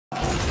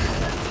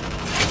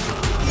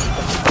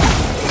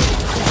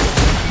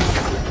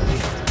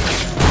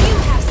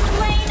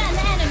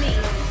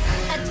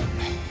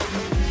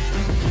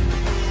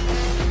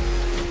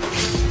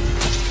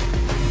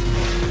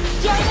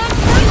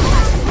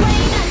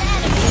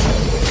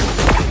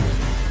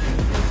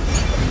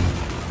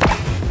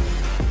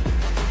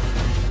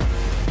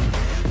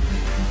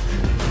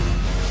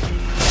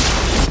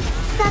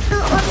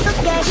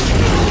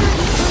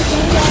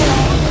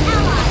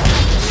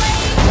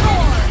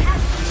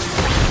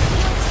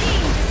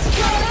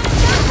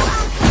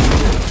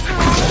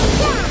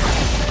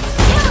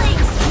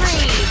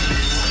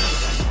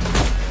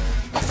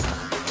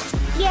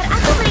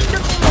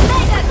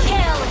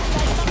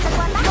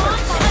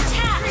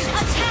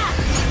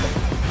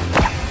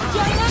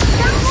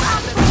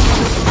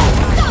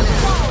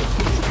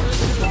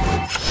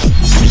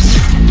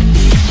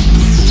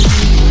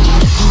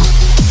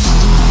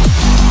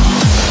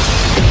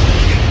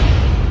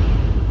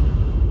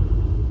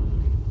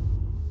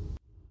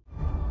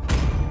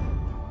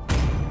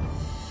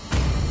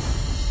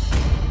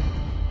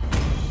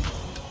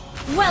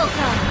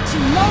Welcome to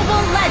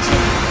Mobile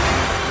Legends!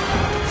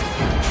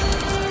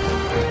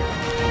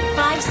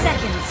 5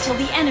 seconds till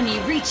the enemy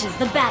reaches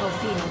the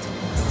battlefield.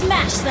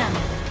 Smash them!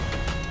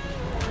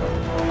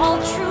 All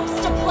troops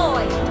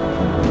deployed!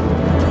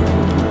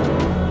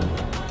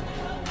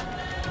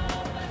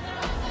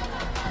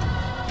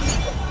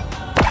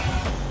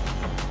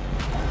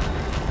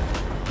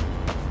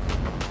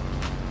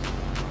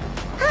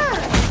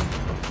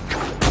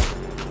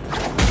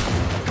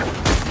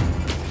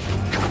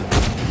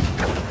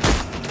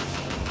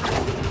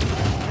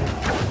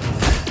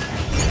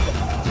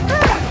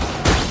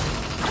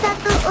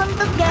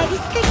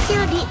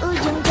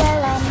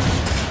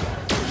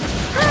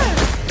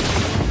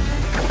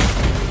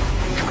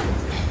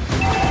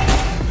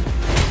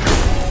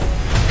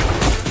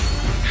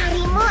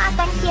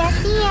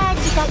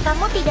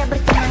 Kamu tidak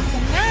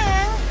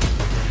bersenang-senang.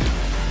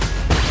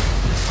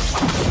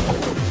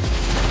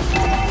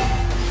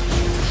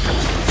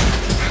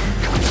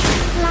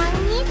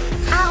 Langit,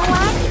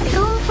 awan,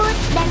 rumput,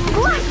 dan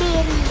buah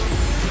beri.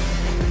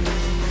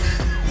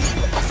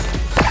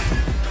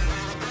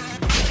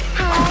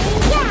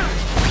 Haya!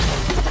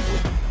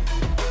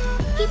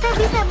 Kita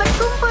bisa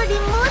berkumpul di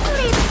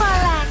Moonlit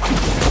Palace.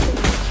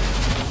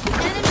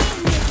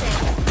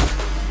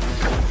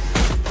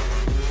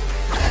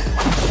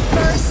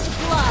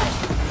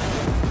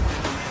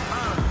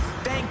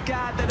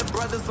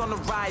 Brothers on the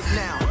rise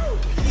now.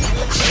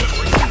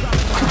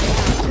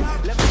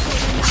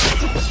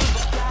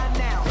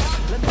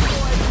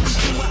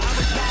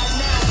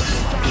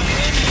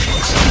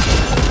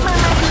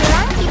 Mama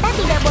bilang kita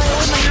tidak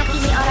boleh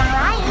menghakimi orang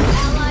lain.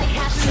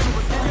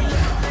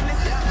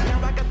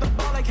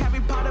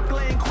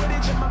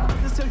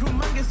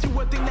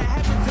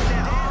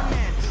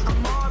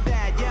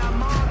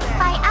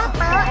 Pai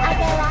apel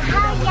adalah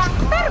hal yang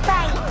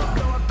terbaik.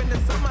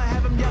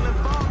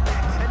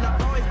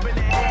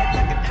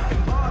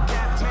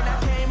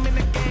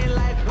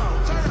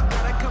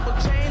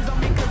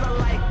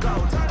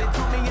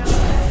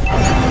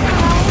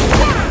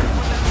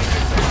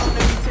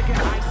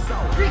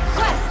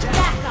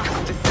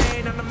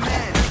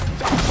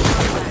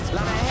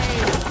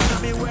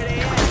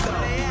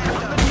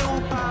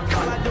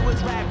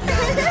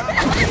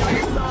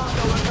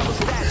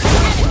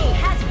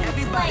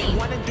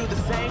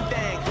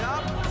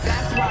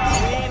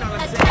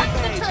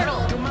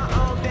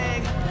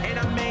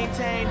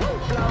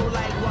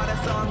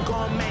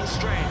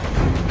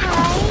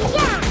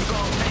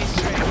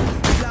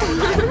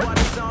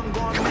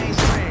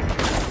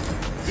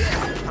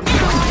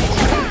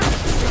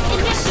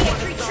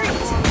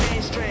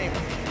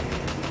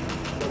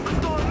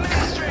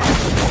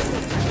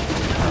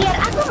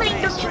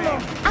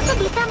 Aku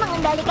bisa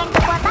mengendalikan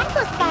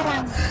kekuatanku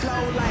sekarang.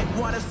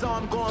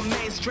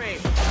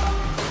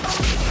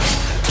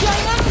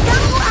 Jangan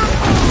ganggu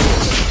aku.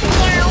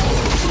 Miau.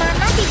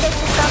 Nana tidak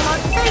suka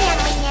monster yang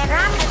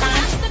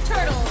menyeramkan.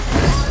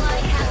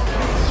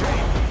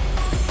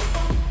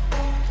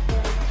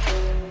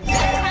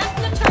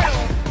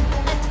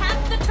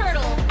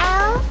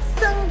 Elf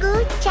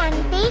sungguh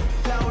cantik,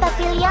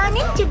 tapi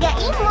Leonin juga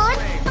imut.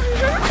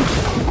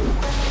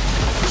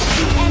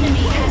 The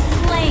enemy has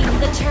slain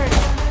the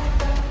turtle.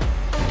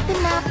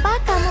 Kenapa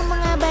kamu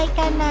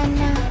mengabaikan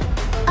Nana?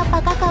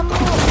 Apakah kamu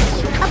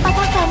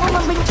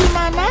membenci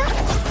Nana?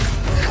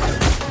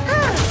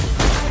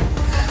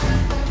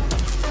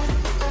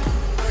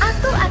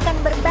 Aku akan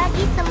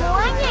berbagi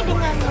semuanya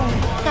denganmu,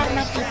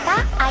 karena kita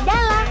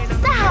adalah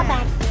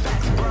sahabat.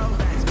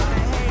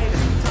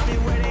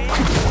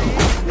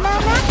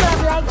 Nana telah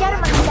belajar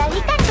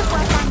mengendalikan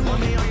kekuatannya.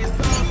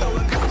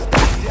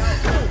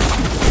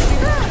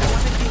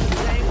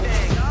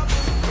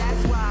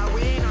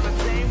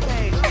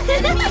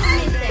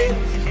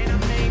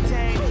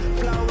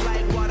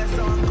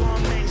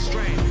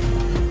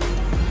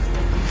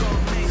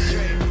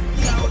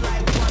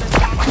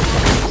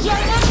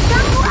 Jangan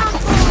ganggu aku.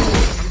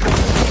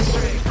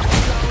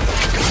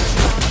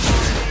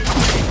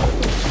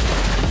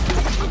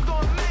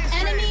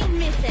 Enemy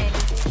missing.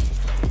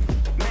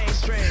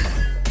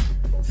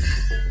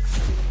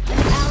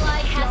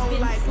 Ally has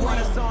been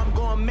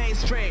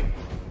slain.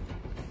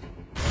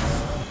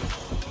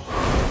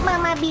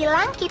 Mama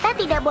bilang kita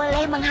tidak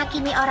boleh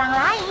menghakimi orang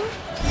lain.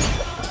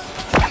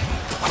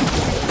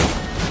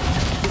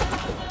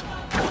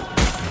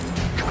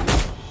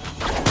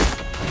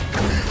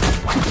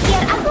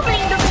 Biar aku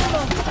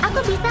melindungimu. Aku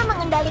bisa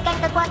mengendalikan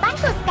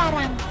kekuatanku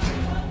sekarang.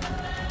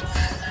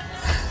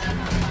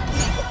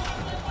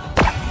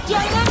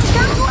 Jangan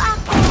ganggu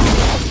aku.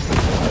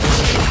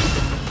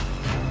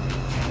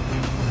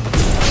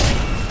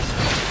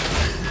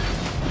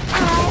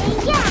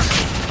 Haya!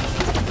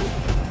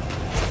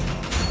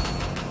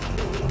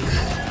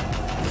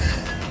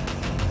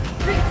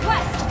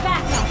 Request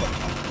backup.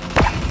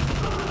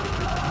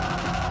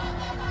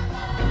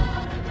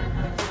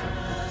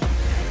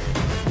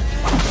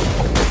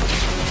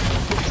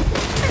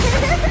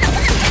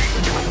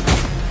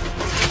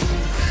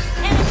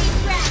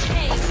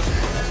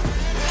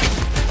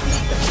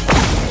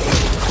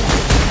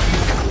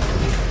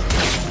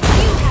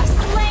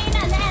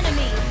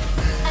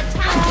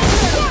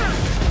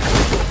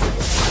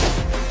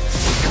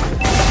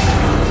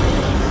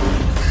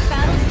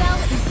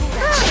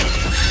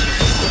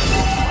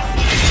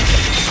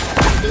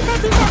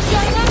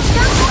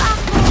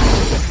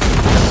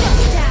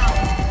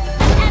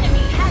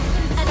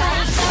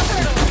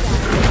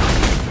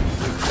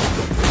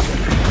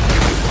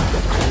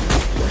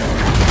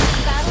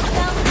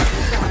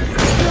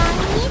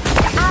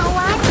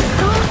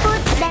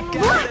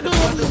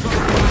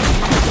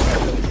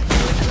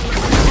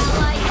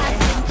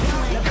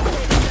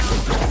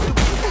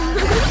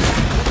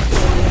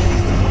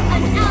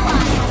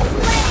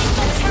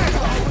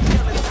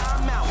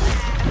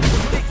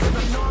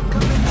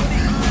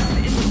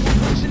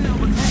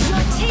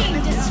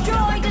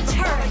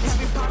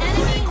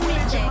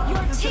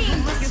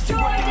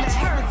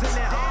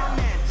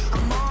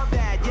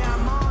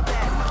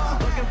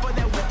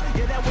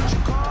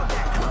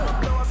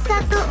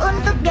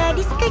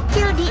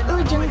 kecil di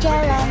ujung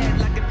jalan.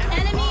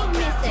 Enemy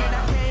missing.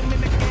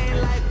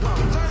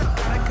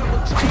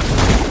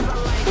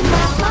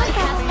 Kenapa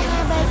kamu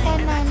mengabaikan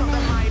Nana?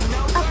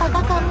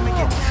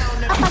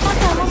 Apakah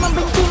kamu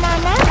membenci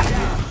Nana?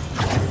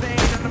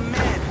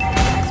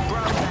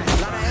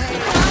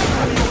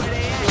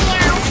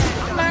 Miau.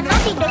 Nana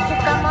tidak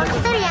suka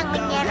monster yang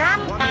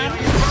menyeramkan.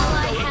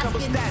 Ally has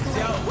been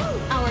slain.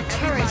 Our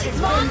turret has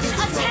been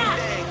destroyed.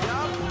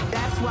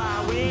 That's why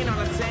we ain't on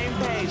the same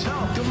page.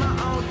 Do my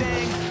own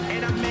thing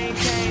and I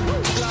maintain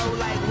flow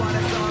like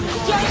water, so I'm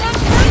going. Jangan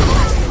You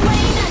have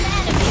slain an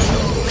enemy.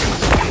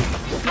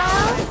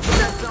 kau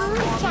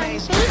sungguh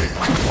cantik,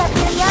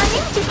 tapi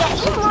Leonin juga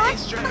imut.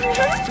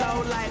 Flow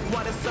like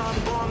water, so I'm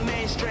going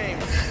mainstream.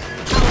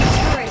 Our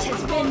turret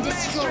has been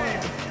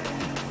destroyed.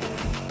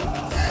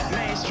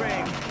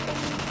 Mainstream.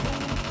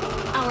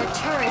 Our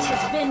turret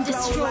has been Flow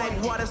destroyed. like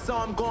water, so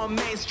I'm going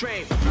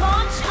mainstream.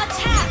 Launch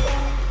attack.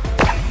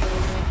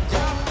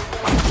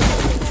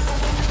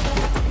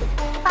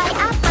 Pai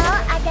apel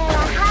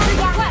adalah hal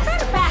yang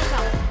Request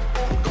backup.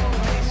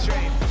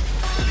 Mainstream.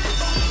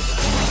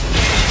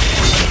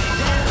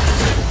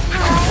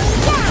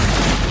 Haya.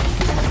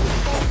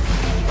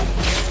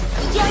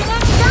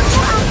 Jangan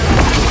ganggu aku.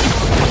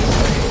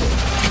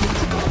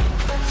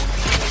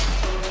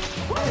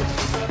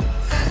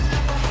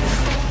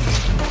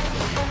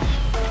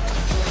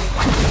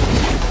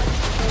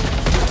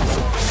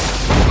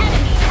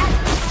 Enemy has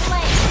been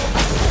slain.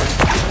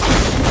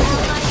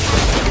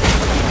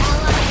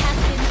 Ally has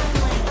been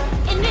slain.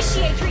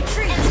 Initiate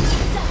retreat.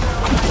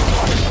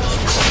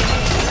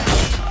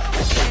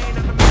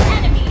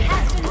 Enemy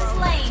has been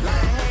slain.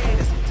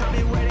 Tell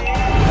me where they at.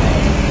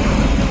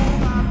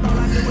 All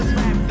I do is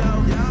rap though.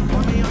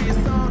 Want me on your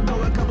song,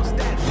 throw a couple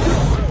steps.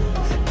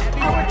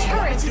 Our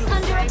turret is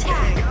under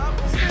attack.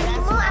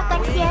 Harimu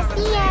akan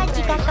sia-sia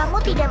jika kamu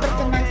tidak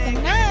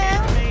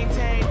bersenang-senang.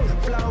 Maintain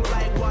flow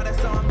like water,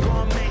 so I'm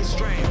going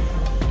mainstream.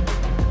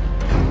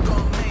 I'm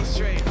going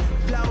mainstream.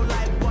 Flow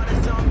like water,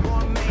 so I'm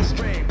going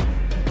mainstream.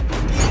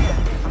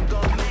 I'm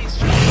going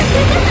mainstream.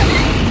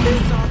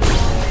 So I'm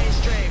going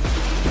mainstream.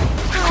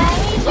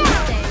 Haya.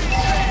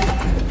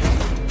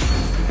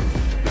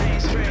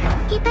 Mainstream.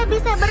 Kita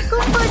bisa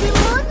berkumpul di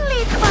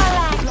Moonlit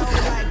Palace. Flow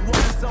like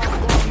water, so I'm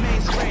going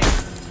mainstream.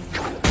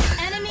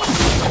 Enemy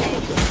missing.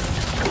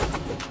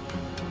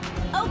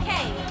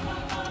 Okay.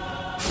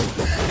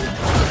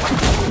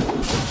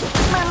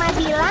 Mama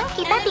bilang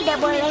kita tidak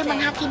boleh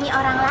menghakimi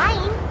orang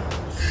lain.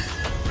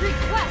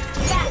 Request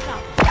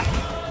backup.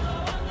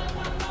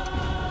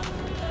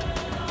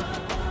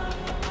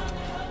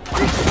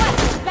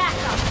 Request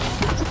backup.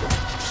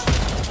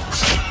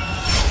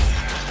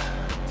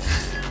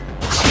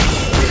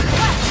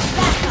 Request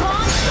backup.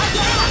 Launch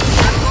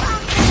attack.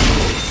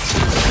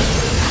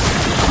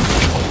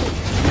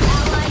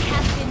 Ally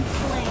has been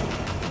slain.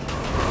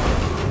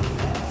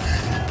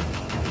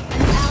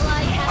 An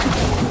ally has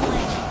been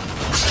slain.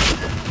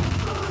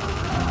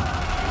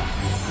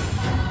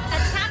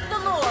 Attack the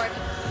Lord.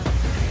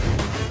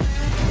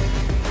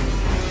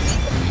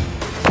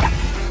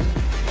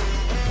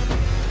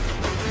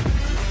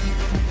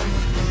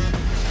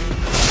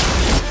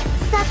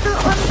 Satu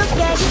untuk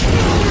gadis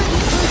kecil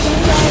di ujung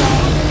jalan.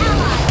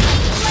 Ally has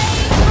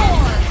slain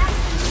Lord. Has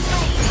been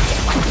slain.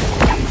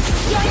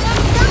 Jangan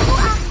ganggu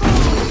aku.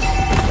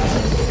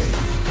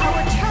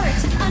 Our turret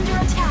is under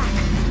attack.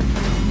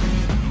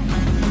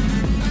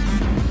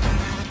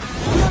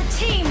 Your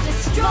team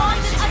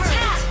destroyed the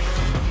attack.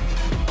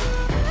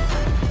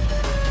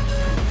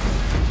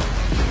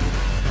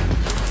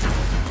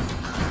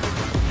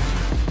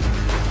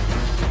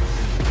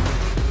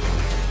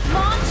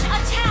 Launch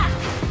attack.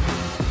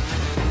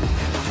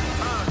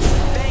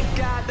 Thank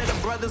God that the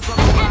brothers on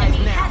the rise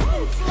Enemy now. has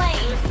been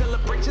slain.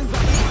 Celebrations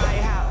up in my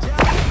house.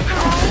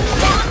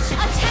 Launch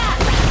attack.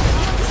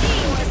 Your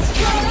team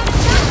destroyed the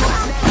attack.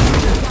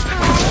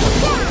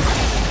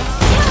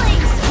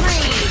 Killing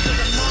spree.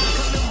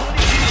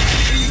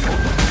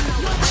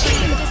 Your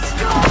team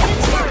destroyed the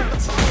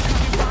turret.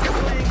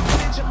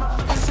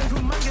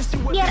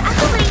 Biar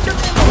aku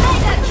melindungi.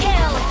 Mega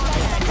kill.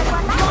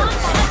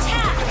 Launch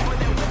attack.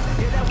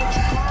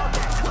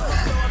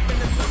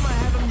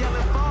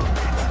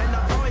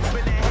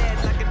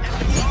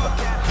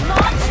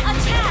 Launch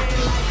attack.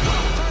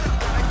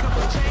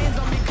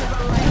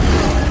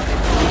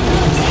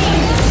 Team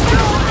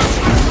destroyed.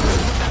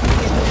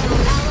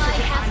 Ally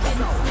has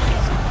been slain.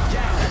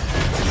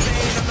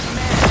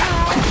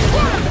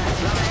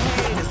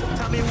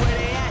 Tell me where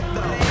they at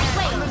though.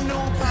 Wait. I'm the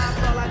new pop,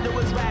 all I do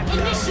is rap. yo.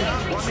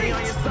 Initiate Want me on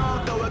retreat. your song,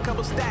 throw a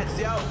couple stacks,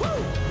 yo.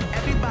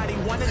 Everybody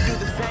wanna do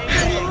the same thing.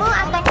 Harimu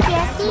akan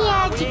sia-sia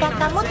jika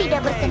kamu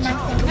tidak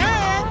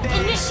bersenang-senang.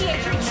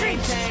 Initiate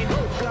retreat.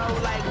 Flow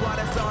like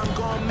water, so I'm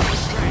going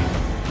mainstream.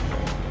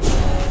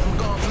 I'm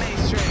going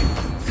mainstream.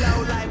 Flow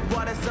like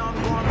water, so I'm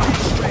going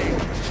mainstream.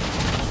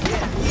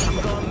 Yeah, I'm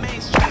going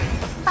mainstream.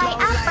 Pai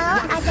apel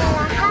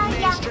adalah hal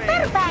yang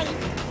terbaik.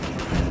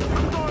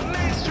 I'm going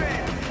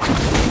mainstream.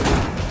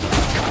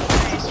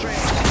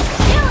 Mainstream.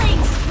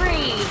 Killing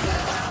spree.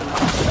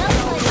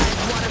 Flow like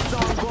water, so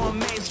I'm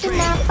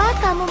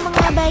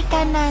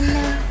kebaikan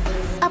Nana.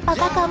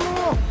 Apakah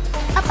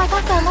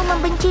kamu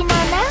membenci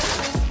Nana?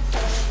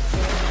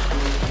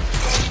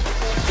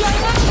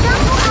 Jangan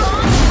ganggu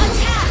aku.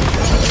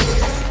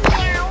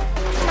 Miau.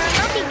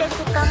 Nana tidak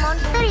suka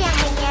monster yang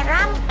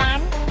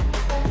menyeramkan.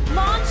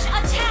 Launch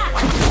attack!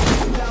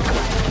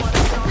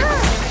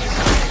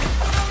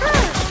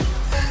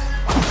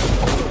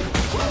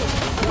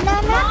 Nana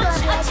telah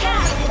belajar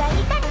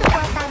mengendalikan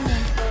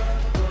kekuatannya.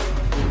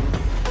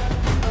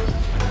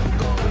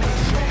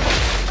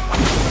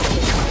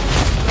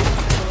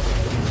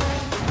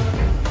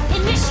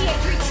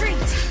 Initiate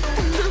retreat!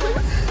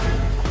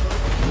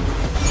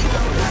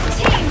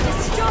 Team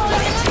destroy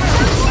the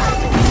turret!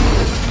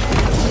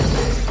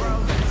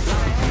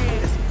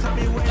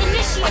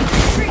 Initiate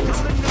retreat!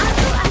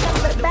 Aku akan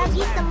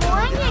berbagi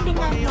semuanya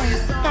denganmu,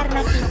 karena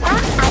kita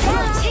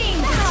adalah Team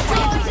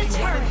destroy the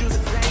turret!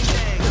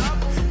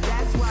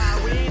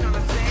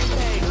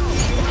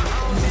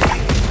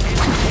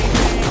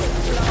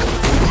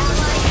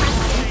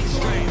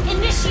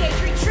 Initiate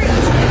retreat!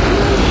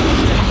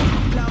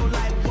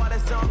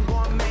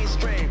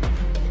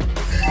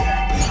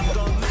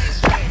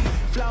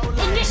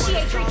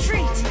 Initiate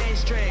retreat!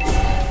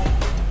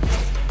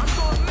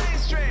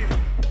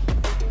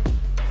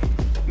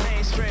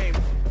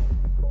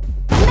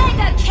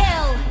 Mega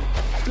kill!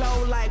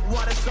 Double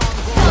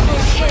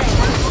kill!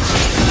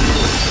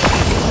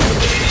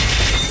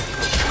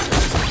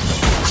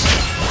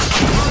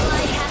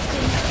 Ally has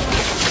been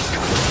slain.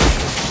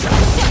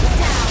 Shut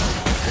down!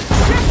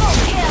 Triple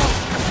kill!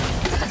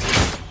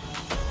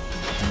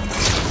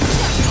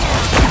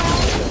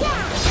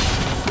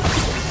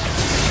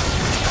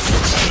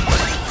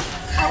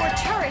 Our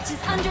turret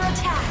is under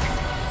attack.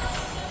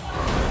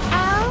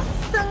 El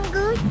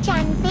sungguh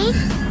cantik,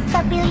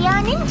 tapi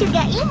Leonin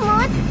juga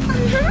imut.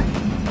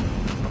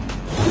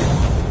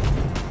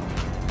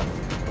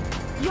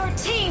 Your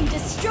team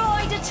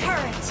destroyed a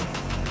turret.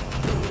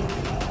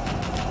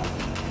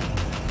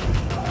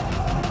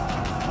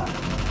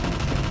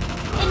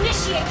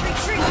 Initiate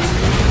retreat.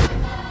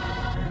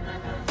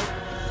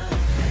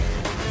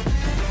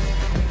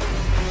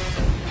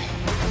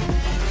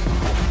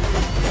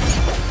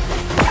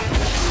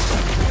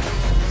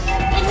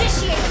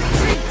 Initiate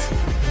retreat.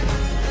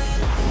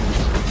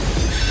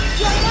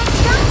 Jangan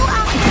ganggu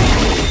aku.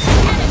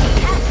 Enemy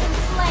has been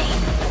slain.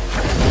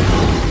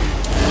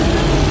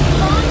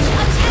 Launch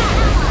attack.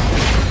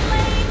 Ally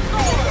slain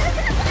four.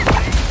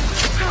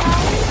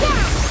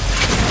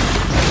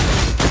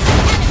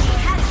 Enemy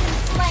has been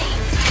slain.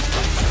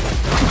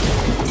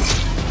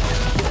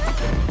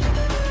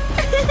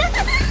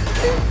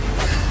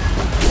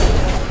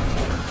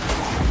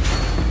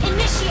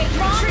 Initiate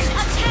launch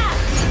attack.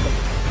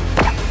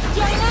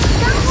 Jangan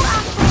ganggu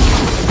aku.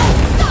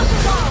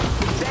 Unstoppable.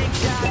 Thank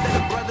God that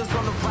the brothers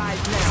on the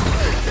rise now.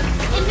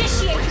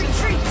 Initiate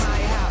retreat.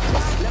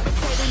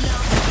 Enemy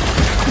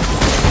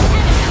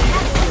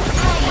has been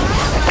slain.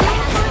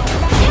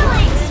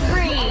 Killing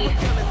spree.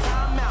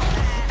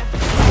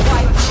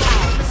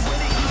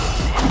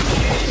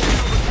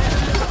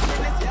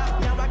 Wiped out.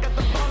 Now I got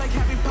the ball like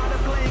Harry Potter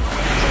playing.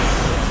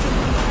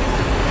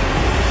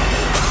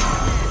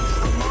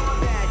 I'm all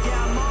that,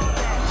 yeah, I'm all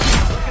that.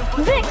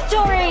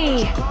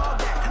 Victory!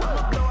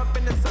 I'ma blow up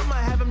in the summer,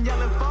 have 'em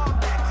yelling fall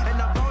back. And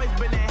I've always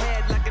been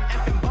ahead like an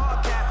effing ball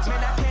cap.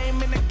 Man, I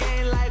came in the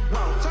game like,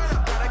 whoa.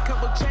 Got a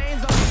couple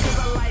chains on me 'cause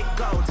I like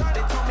gold.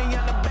 They told me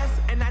I'm the best,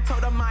 and I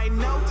told them I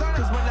know.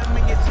 'Cause when I'm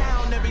in your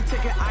town, every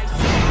ticket I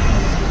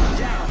sell.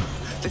 Yeah,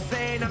 they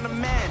saying I'm the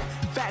man.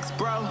 Facts,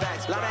 bro.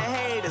 Facts. Lot of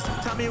haters.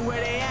 Tell me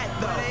where they at,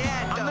 though.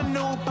 I'm the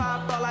new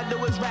pop, all I do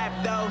is rap,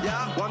 though.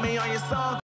 Want me on your song?